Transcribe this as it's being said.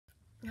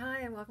Hi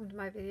and welcome to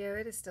my video.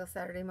 It is still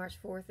Saturday, March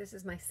 4th. This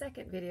is my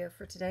second video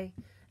for today,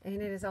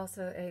 and it is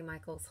also a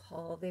Michaels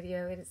haul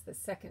video. It is the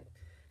second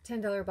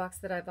 $10 box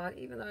that I bought,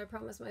 even though I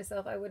promised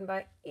myself I wouldn't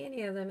buy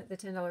any of them at the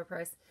 $10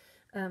 price.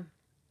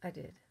 I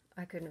did.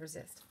 I couldn't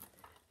resist.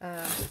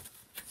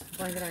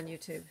 Blame it on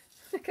YouTube,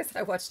 because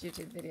I watched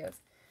YouTube videos.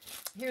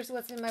 Here's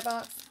what's in my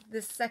box.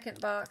 This second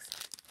box.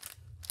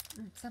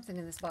 Something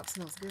in this box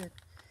smells good.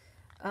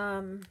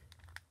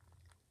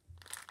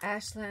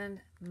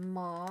 Ashland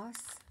moss.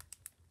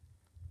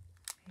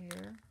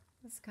 Here,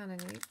 that's kind of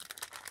neat.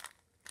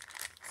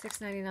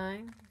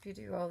 $6.99 if you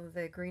do all of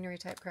the greenery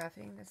type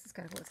crafting. This is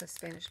kind of cool. It says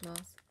Spanish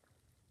moss.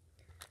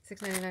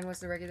 $6.99 was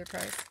the regular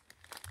price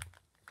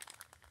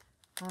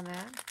on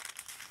that.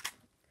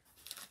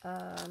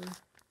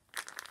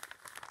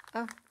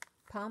 Oh,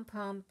 Pom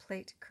Pom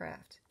Plate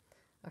Craft.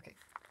 Okay,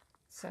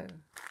 so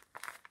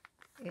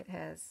it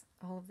has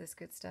all of this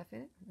good stuff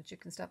in it, which you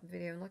can stop the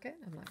video and look at.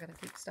 I'm not going to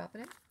keep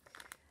stopping it.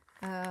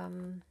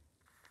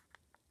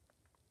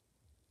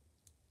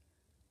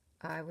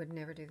 I would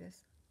never do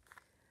this,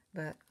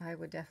 but I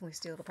would definitely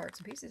steal the parts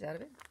and pieces out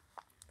of it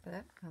for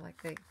that. I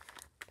like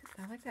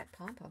that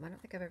pom-pom. I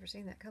don't think I've ever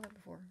seen that color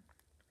before.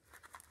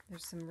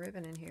 There's some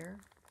ribbon in here.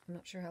 I'm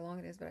not sure how long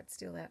it is, but I'd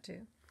steal that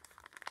too.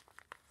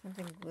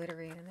 Something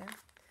glittery in there.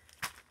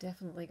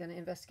 Definitely going to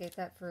investigate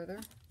that further.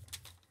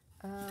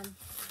 Okay.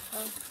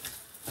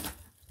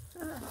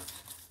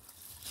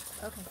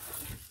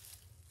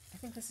 I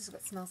think this is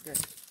what smells good.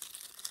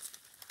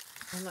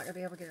 I'm not going to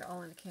be able to get it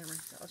all into camera,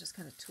 so I'll just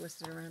kind of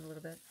twist it around a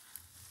little bit.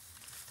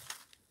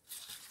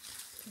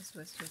 Twist,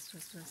 twist, twist,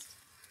 twist, twist.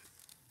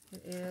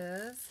 It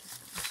is,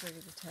 I'll show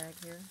you the tag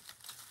here,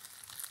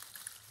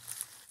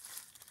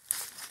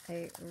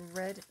 a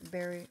red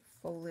berry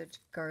foliage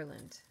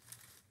garland.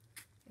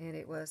 And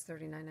it was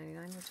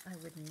 $39.99, which I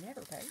would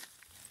never pay.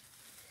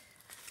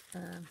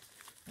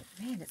 But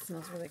man, it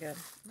smells really good.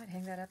 I might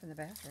hang that up in the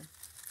bathroom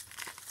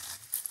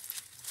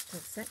till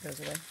the scent goes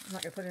away. I'm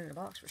not going to put it in a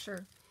box for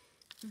sure.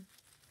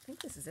 I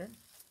think this is it.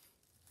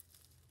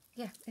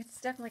 Yeah,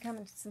 it's definitely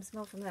coming some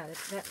smell from that.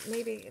 It's that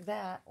maybe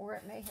that, or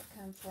it may have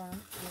come from.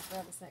 Let's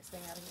grab this next thing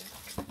out of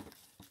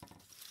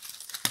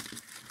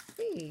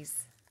here.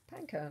 These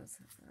pine cones.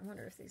 I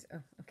wonder if these. Oh,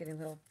 I'm getting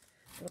little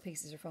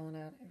pieces are falling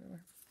out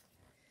everywhere.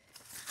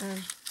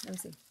 Let me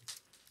see.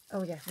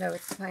 Oh yeah, no,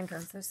 it's the pine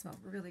cones. Those smell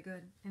really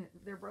good, and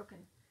they're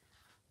broken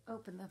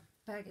open. The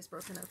bag is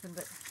broken open,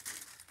 but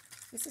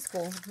this is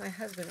cool. My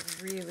husband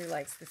really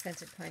likes the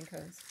scented pine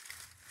cones.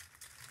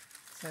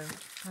 So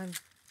I'm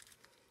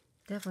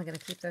definitely going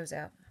to keep those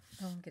out.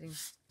 Oh, I'm getting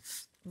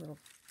little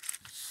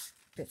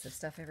bits of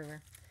stuff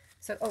everywhere.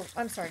 So, oh,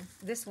 I'm sorry.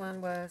 This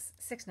one was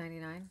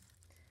 $6.99,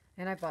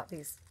 and I bought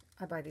these.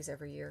 I buy these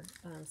every year.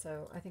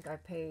 So I think I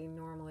pay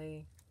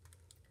normally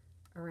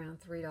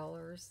around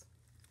 $3,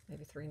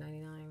 maybe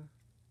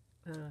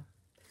 $3.99.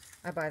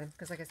 I buy them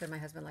because, like I said, my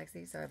husband likes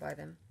these, so I buy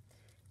them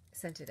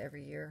scented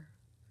every year.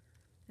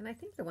 And I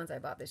think the ones I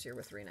bought this year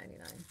were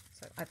 $3.99,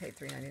 so I paid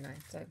 $3.99.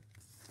 So.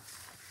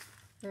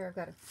 There, I've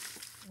got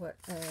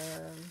what,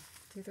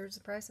 2/3 the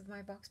price of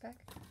my box pack.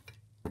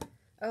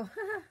 Oh,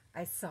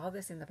 I saw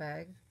this in the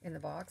bag, in the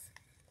box,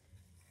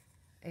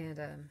 and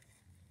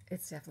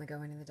it's definitely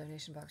going in the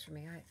donation box for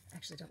me. I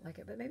actually don't like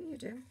it, but maybe you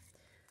do.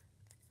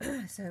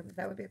 So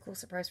that would be a cool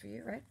surprise for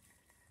you, right?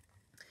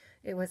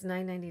 It was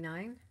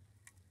 $9.99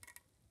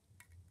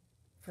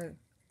 for,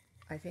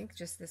 I think,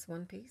 just this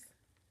one piece.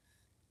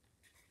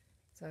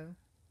 So,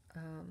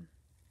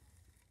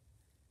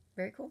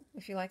 very cool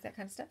if you like that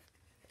kind of stuff.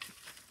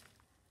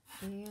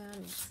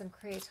 And some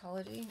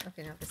Creatology.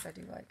 Okay, now this I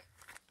do like.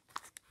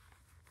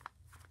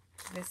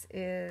 This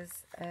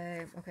is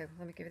a, okay,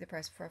 let me give you the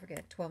price before I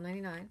forget.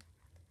 $12.99.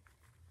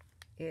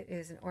 It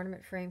is an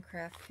ornament frame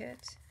craft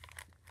kit.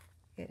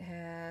 It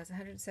has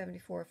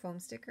 174 foam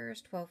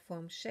stickers, 12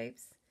 foam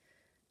shapes,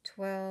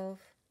 12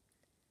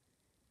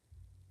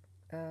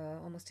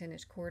 almost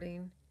 10-inch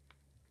cording,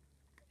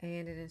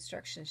 and an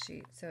instruction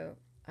sheet. So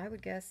I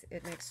would guess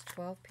it makes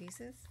 12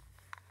 pieces.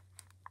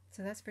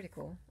 So that's pretty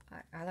cool.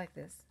 I like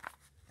this.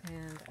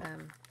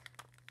 And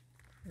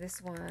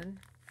this one,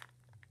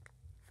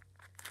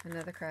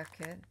 another craft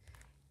kit.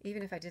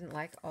 Even if I didn't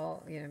like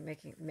all,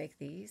 make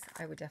these,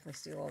 I would definitely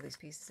steal all these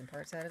pieces and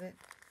parts out of it.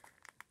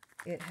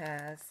 It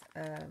has,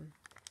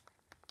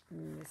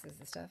 this is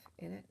the stuff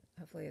in it.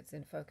 Hopefully it's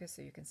in focus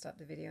so you can stop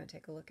the video and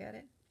take a look at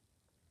it.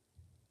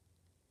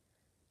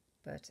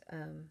 But,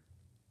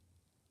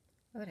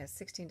 oh, it has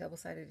 16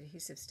 double-sided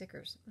adhesive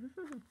stickers.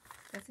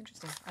 That's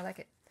interesting. I like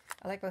it.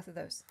 I like both of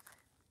those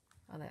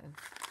on that one.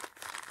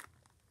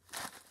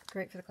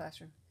 Great for the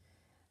classroom.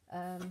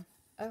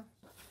 Oh,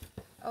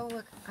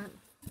 look.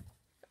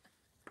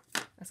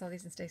 I saw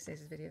these in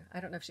Stacey's video.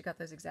 I don't know if she got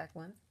those exact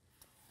ones.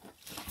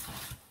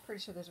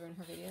 Pretty sure those were in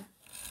her video.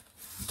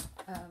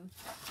 Let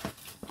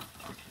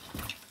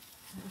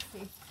me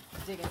see.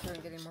 Digging through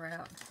and getting more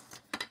out.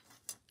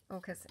 Oh,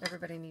 because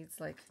everybody needs,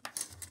 like,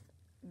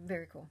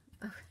 very cool.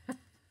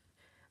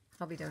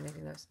 I'll be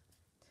donating those.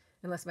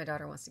 Unless my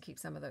daughter wants to keep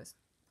some of those.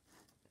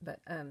 But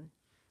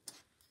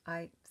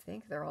I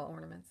think they're all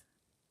ornaments.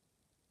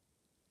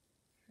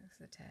 Here's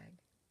the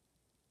tag.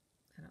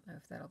 I don't know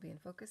if that'll be in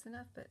focus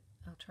enough, but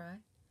I'll try.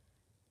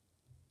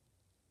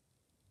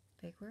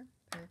 Bakeware,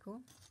 very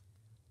cool.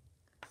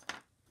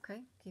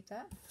 Okay, keep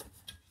that.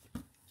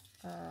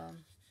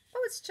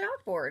 Oh, it's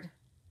chalkboard.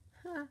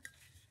 Huh.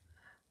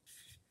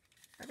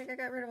 I think I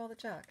got rid of all the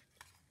chalk.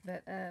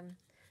 But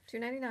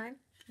 $2.99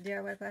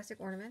 DIY plastic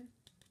ornament.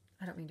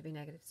 I don't mean to be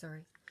negative,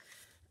 sorry.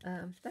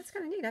 That's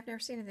kind of neat. I've never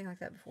seen anything like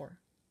that before.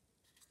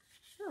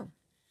 Oh.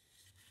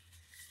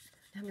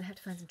 Now I'm going to have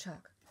to find some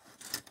chalk.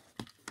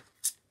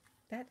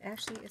 That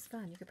actually is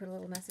fun. You could put a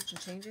little message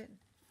and change it.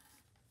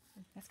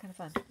 That's kind of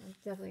fun.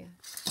 Definitely.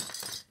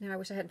 Now I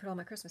wish I hadn't put all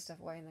my Christmas stuff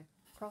away in the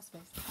crawl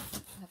space.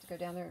 I'll have to go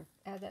down there and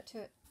add that to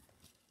it.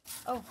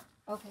 Oh,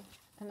 okay.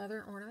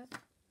 Another ornament.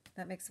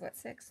 That makes, what,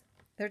 6?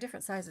 They're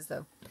different sizes,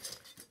 though.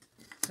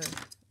 So,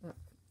 look,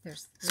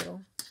 there's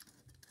little,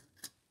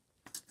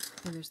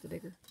 and there's the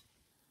bigger.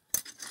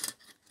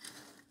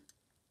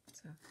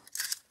 So,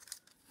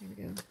 here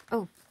we go.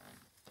 Oh,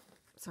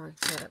 sorry.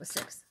 Yeah, that was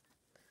 6.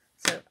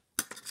 So,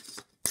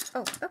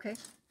 oh, okay.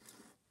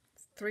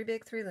 3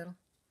 big, 3 little.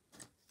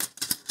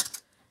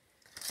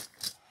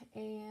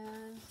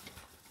 And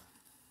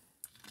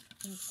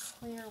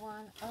clear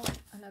one. Oh,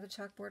 another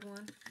chalkboard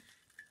one.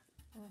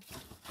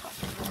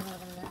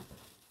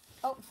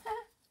 Oh,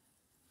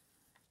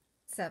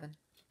 7.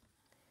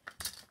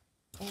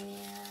 And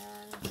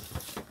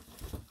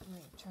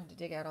I'm trying to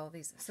dig out all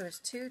these. So there's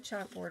 2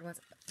 chalkboard ones.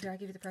 Did I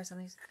give you the price on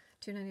these?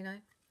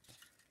 $2.99.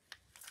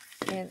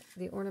 And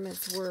the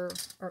ornaments were,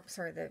 or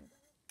sorry,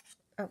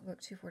 oh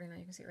look, $2.49.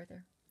 You can see it right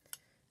there.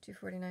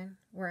 $2.49.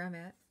 Where I'm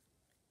at.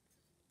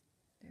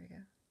 There we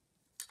go.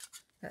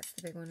 That's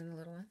the big one and the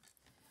little one.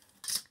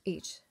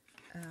 Each.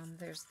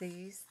 There's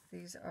these.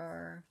 These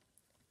are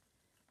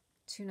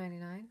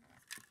 $2.99.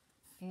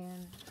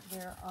 And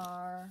there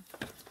are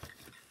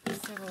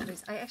several of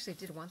these. I actually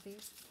did want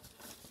these.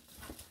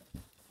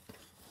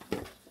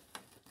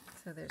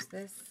 So there's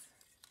this.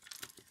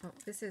 Oh,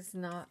 this is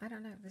not, I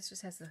don't know. This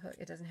just has the hook.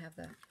 It doesn't have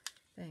the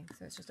thing.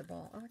 So it's just a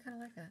ball. Oh, I kind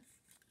of like that.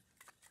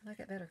 I like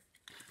it better.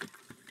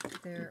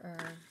 There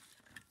are,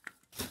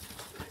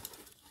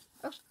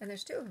 oh, and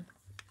there's 2 of them.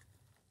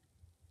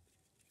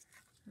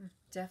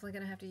 Definitely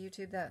going to have to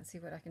YouTube that and see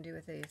what I can do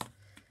with these.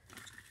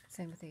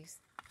 Same with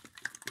these.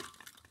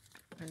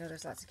 I know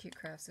there's lots of cute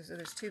crafts. So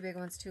there's 2 big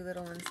ones, 2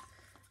 little ones.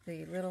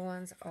 The little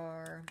ones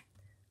are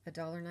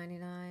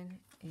 $1.99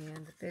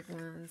 and the big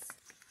ones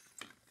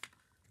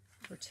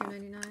were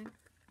 $2.99.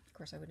 Of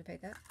course, I wouldn't have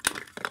paid that.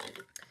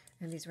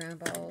 And these round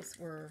balls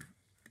were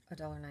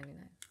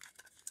 $1.99.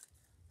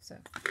 So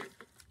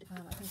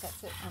I think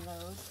that's it on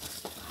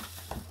those.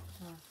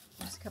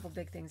 There's a couple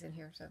big things in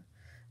here, so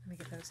let me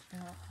get those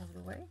out of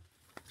the way.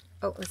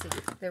 Oh, let's see.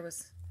 There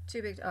was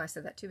 2 big. Oh, I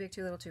said that. 2 big,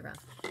 2 little, 2 round.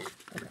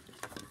 Okay.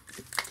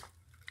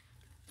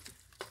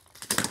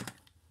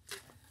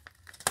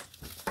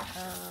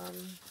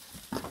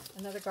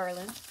 Another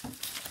garland.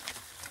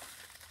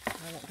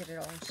 I won't get it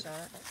all in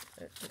shot.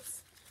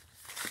 It's,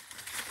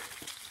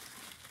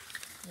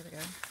 there we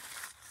go.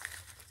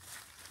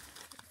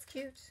 It's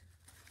cute.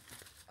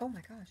 Oh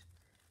my gosh.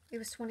 It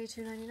was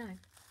 $22.99.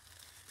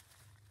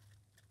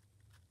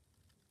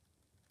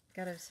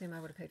 Gotta assume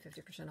I would have paid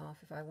 50% off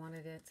if I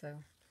wanted it, so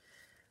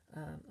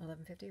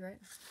 $11.50, right?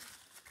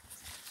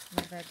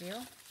 Not a bad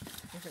deal.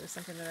 If it was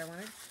something that I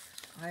wanted,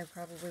 I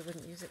probably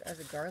wouldn't use it as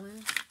a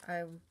garland.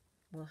 I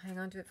will hang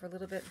on to it for a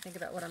little bit and think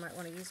about what I might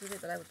want to use with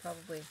it, but I would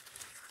probably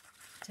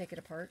take it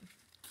apart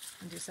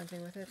and do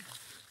something with it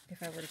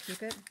if I were to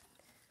keep it.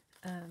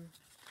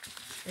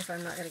 If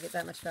I'm not going to get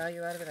that much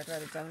value out of it, I'd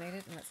rather donate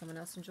it and let someone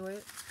else enjoy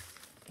it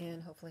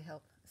and hopefully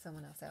help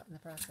someone else out in the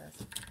process.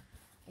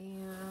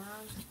 And,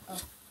 oh,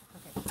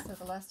 okay, so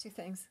the last 2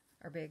 things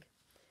are big.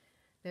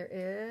 There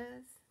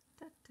is,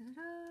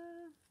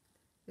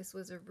 this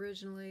was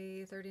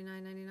originally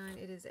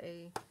 $39.99. It is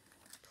a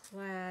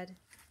plaid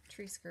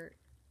tree skirt,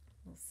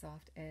 little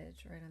soft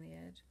edge right on the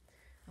edge.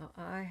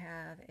 I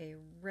have a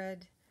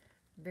red,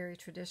 very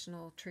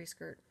traditional tree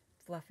skirt,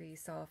 fluffy,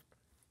 soft.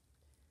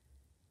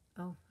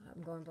 Oh,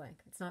 I'm going blank.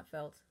 It's not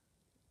felt.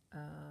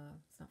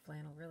 It's not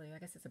flannel, really. I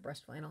guess it's a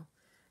brushed flannel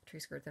tree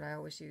skirt that I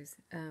always use.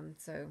 I'm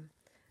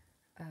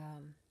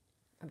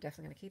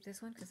definitely going to keep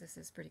this one because this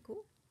is pretty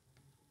cool.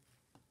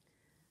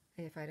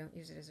 If I don't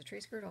use it as a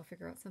tree skirt, I'll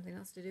figure out something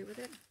else to do with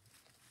it.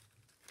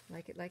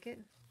 Like it, like it.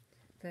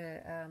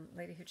 The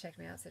lady who checked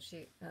me out said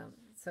she,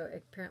 so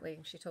apparently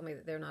she told me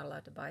that they're not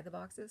allowed to buy the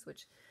boxes,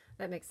 which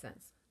that makes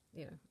sense,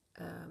 you know,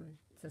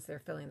 since they're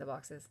filling the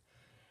boxes.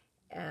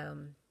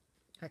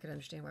 I could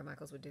understand why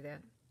Michaels would do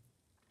that.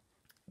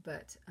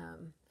 But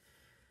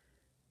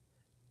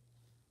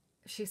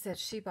she said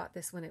she bought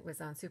this when it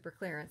was on super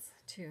clearance,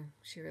 too.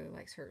 She really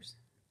likes hers,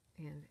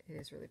 and it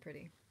is really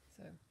pretty.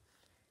 So,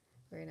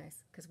 very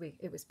nice, because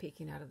it was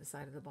peeking out of the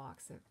side of the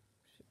box, so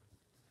she,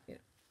 you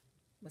know,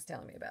 was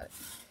telling me about it.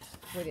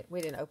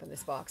 We didn't open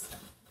this box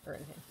or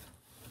anything.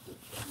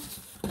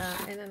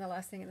 And then the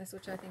last thing in this,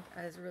 which I think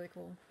is really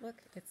cool.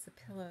 Look, it's a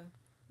pillow.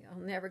 I'll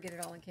never get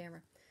it all on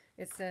camera.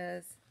 It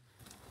says,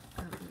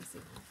 let me see,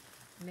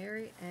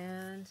 Mary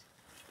and,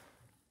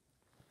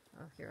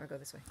 oh, here, I'll go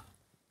this way.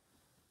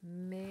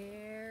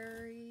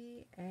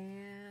 Mary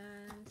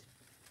and,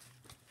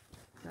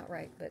 not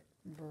right, but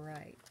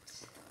bright.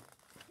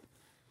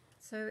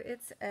 So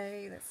it's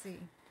a, let's see,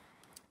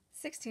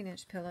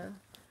 16-inch pillow.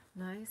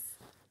 Nice.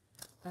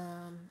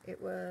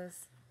 It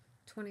was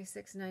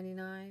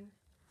 $26.99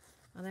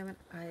 on that one.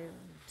 I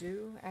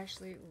do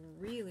actually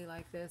really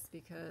like this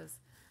because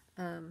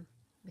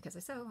I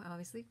sew,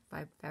 obviously,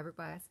 fabric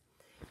bias.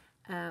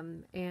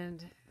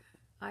 And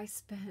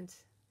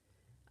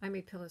I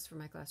made pillows for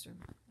my classroom.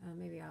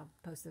 Maybe I'll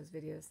post those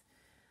videos.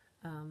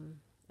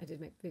 I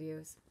did make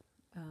videos,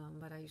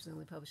 but I usually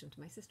only publish them to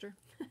my sister.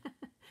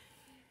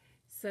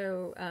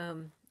 So,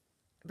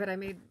 but I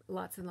made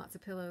lots and lots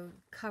of pillow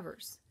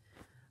covers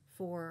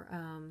for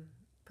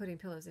putting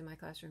pillows in my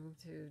classroom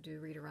to do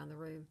read around the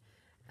room.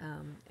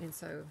 And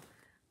so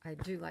I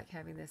do like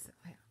having this.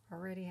 I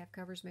already have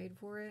covers made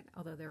for it,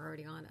 although they're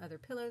already on other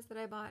pillows that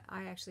I bought.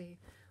 I actually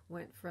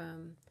went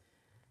from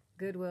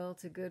Goodwill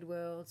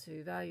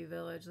to Value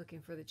Village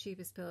looking for the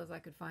cheapest pillows I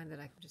could find that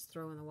I could just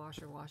throw in the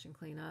washer, wash and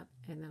clean up,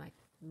 and then I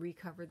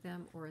recovered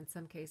them, or in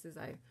some cases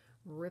I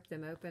ripped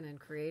them open and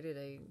created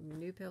a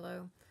new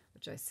pillow,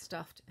 which I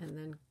stuffed and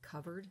then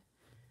covered,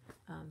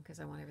 because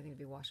I want everything to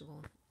be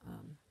washable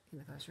in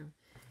the classroom.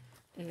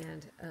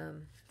 And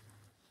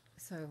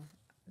so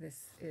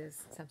this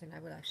is something I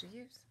would actually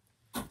use.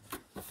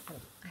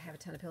 I have a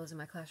ton of pillows in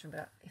my classroom,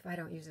 but if I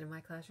don't use it in my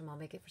classroom, I'll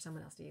make it for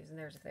someone else to use in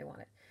theirs if they want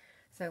it.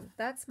 So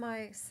that's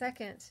my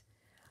second.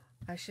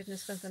 I shouldn't have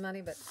spent the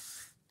money, but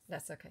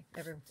that's okay.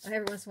 Every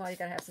once in a while, you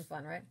gotta have some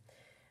fun, right?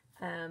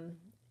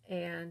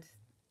 And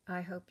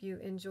I hope you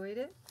enjoyed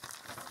it.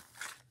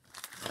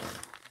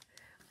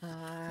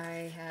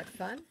 I had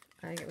fun.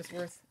 I think it was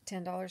worth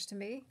 $10 to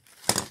me.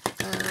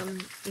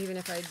 Even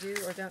if I do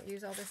or don't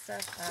use all this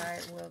stuff, I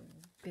will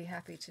be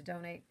happy to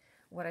donate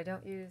what I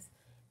don't use.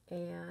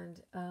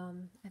 And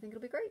I think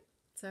it'll be great.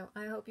 So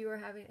I hope you are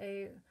having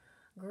a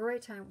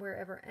great time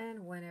wherever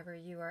and whenever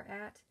you are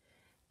at.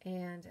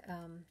 And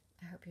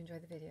I hope you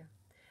enjoyed the video.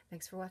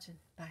 Thanks for watching.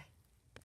 Bye.